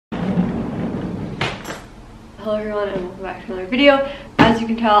Hello everyone and welcome back to another video. As you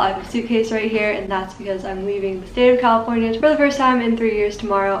can tell, I have a suitcase right here, and that's because I'm leaving the state of California for the first time in 3 years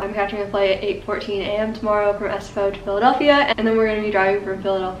tomorrow. I'm catching a flight at 8:14 a.m. tomorrow from SFO to Philadelphia, and then we're going to be driving from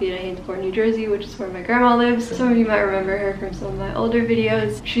Philadelphia to Hainesport, New Jersey, which is where my grandma lives. Some of you might remember her from some of my older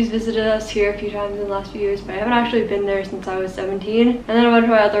videos. She's visited us here a few times in the last few years, but I haven't actually been there since I was 17. And then a bunch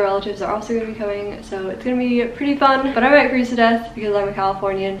of my other relatives are also going to be coming, so it's going to be pretty fun. But I might freeze to death because I'm a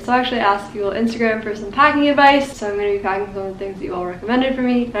Californian, so I actually asked people on Instagram for some packing advice. So I'm going to be packing some of the things that you all recommended for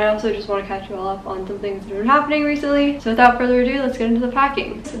me. And I also just want to catch you all up on some things that have been happening recently. So without further ado, let's get into the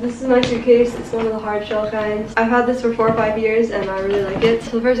packing. So this is my suitcase. It's one of the hard shell kinds. I've had this for 4 or 5 years and I really like it.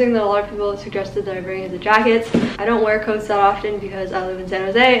 So the first thing that a lot of people suggested that I bring is a jacket. I don't wear coats that often because I live in San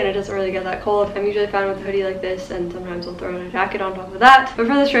Jose and it doesn't really get that cold. I'm usually fine with a hoodie like this, and sometimes I'll throw in a jacket on top of that. But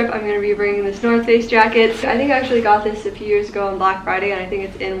for this trip, I'm going to be bringing this North Face jacket. I think I actually got this a few years ago on Black Friday, and I think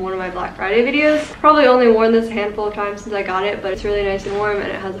it's in one of my Black Friday videos. Probably only worn this a handful of times since I got it, but it's really nice and warm and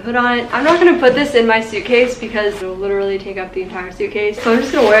it has a hood on it. I'm not going to put this in my suitcase because it'll literally take up the entire suitcase, so I'm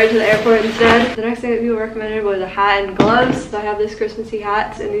just going to wear it to the airport instead. The next thing that people recommended was a hat and gloves. So I have this Christmassy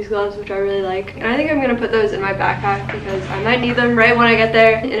hat and these gloves, which I really like, and I think I'm going to put those in my backpack because I might need them right when I get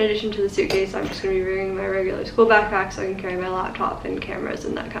there. In addition to the suitcase, I'm just going to be bringing my regular school backpack so I can carry my laptop and cameras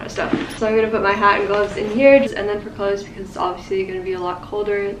and that kind of stuff. So I'm going to put my hat and gloves in here, and then for clothes, because it's obviously going to be a lot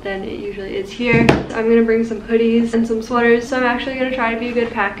colder than it usually is here, I'm going to bring some hoodies and some sweaters. So I'm actually going to try to be a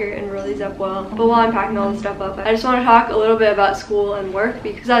good packer and roll these up well. But while I'm packing all this stuff up, I just want to talk a little bit about school and work,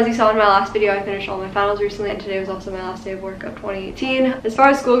 because as you saw in my last video, I finished all my finals recently and today was also my last day of work of 2018. As far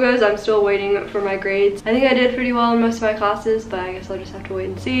as school goes, I'm still waiting for my grades. I think I did pretty well in most of my classes, but I guess I'll just have to wait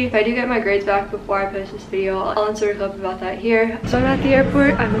and see. If I do get my grades back before I post this video, I'll insert a clip about that here. So I'm at the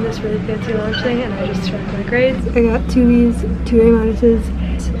airport. I'm in this really fancy lounge thing and I just checked my grades. I got 2 B's, 2 A minuses,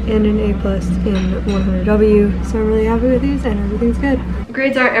 and an A plus in 100W. So I'm really happy with these and everything's good.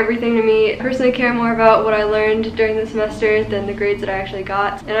 Grades aren't everything to me. I personally care more about what I learned during the semester than the grades that I actually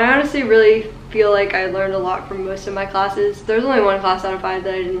got. And I honestly really feel like I learned a lot from most of my classes. There was only 1 class out of 5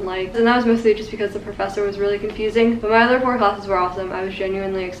 that I didn't like, and that was mostly just because the professor was really confusing. But my other 4 classes were awesome. I was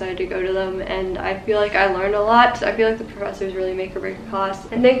genuinely excited to go to them, and I feel like I learned a lot. I feel like the professors really make or break a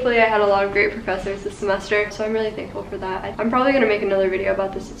class, and thankfully I had a lot of great professors this semester, so I'm really thankful for that. I'm probably going to make another video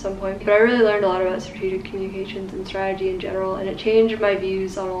about this at some point, but I really learned a lot about strategic communications and strategy in general, and it changed my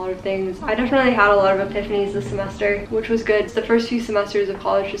views on a lot of things. I definitely had a lot of epiphanies this semester, which was good. The first few semesters of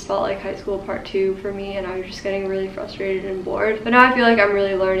college just felt like high school part 2 for me, and I was just getting really frustrated and bored. But now I feel like I'm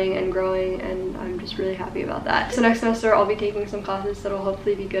really learning and growing, and I'm just really happy about that. So next semester I'll be taking some classes that'll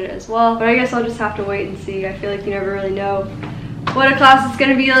hopefully be good as well, but I guess I'll just have to wait and see. I feel like you never really know what a class is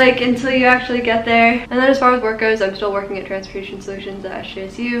going to be like until you actually get there. And then as far as work goes, I'm still working at Transportation Solutions at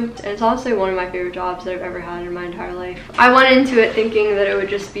SJSU, and it's honestly one of my favorite jobs that I've ever had in my entire life. I went into it thinking that it would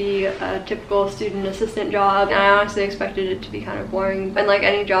just be a typical student assistant job, and I honestly expected it to be kind of boring. And like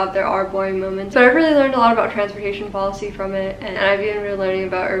any job, there are boring moments, but I've really learned a lot about transportation policy from it, and I've even been learning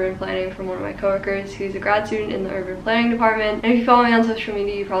about urban planning from one of my coworkers who's a grad student in the urban planning department. And if you follow me on social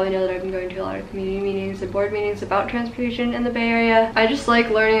media, you probably know that I've been going to a lot of community meetings and board meetings about transportation in the Bay Area. I just like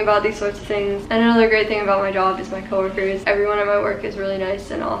learning about these sorts of things. And another great thing about my job is my coworkers. Everyone at my work is really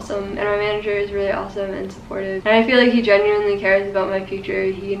nice and awesome, and my manager is really awesome and supportive. And I feel like he genuinely cares about my future.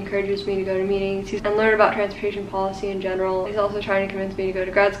 He encourages me to go to meetings and learn about transportation policy in general. He's also trying to convince me to go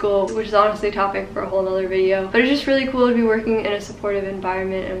to grad school, which is honestly a topic for a whole nother video. But it's just really cool to be working in a supportive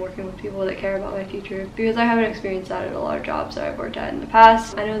environment and working with people that care about my future, because I haven't experienced that at a lot of jobs that I've worked at in the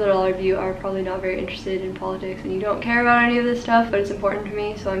past. I know that a lot of you are probably not very interested in politics and you don't care about any of this stuff, but it's important to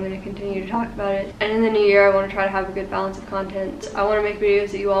me, so I'm going to continue to talk about it. And in the new year, I want to try to have a good balance of content. I want to make videos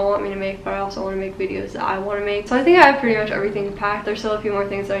that you all want me to make, but I also want to make videos that I want to make. So I think I have pretty much everything packed. There's still a few more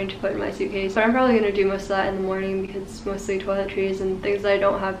things that I need to put in my suitcase, but I'm probably going to do most of that in the morning because it's mostly toiletries and things that I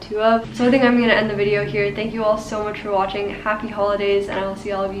don't have 2 of. So I think I'm going to end the video here. Thank you all so much for watching. Happy holidays, and I will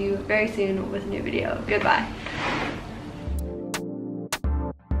see all of you very soon with a new video. Goodbye.